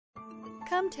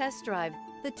Come test drive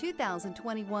the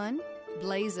 2021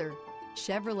 Blazer.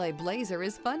 Chevrolet Blazer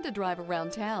is fun to drive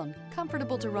around town,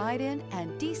 comfortable to ride in,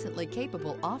 and decently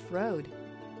capable off-road.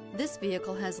 This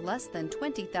vehicle has less than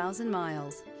 20,000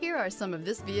 miles. Here are some of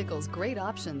this vehicle's great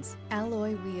options: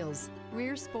 alloy wheels,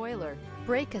 rear spoiler,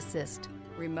 brake assist,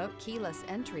 remote keyless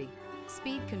entry,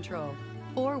 speed control,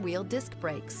 four-wheel disc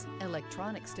brakes,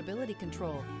 electronic stability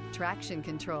control, traction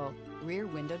control, rear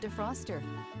window defroster,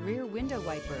 rear window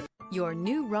wiper. Your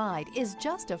new ride is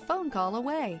just a phone call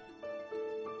away.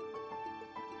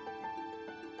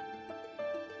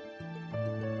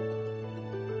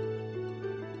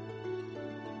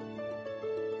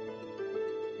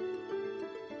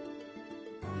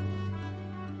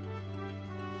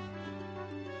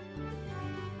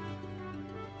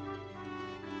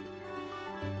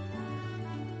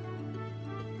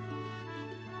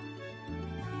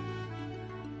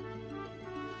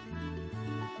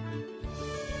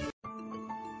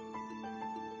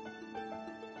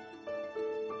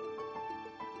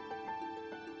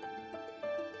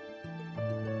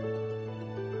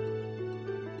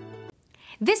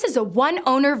 This is a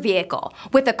one-owner vehicle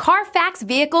with a Carfax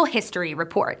Vehicle History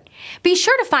Report. Be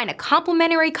sure to find a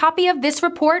complimentary copy of this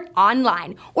report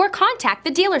online or contact the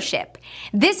dealership.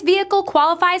 This vehicle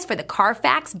qualifies for the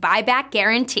Carfax Buyback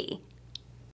Guarantee.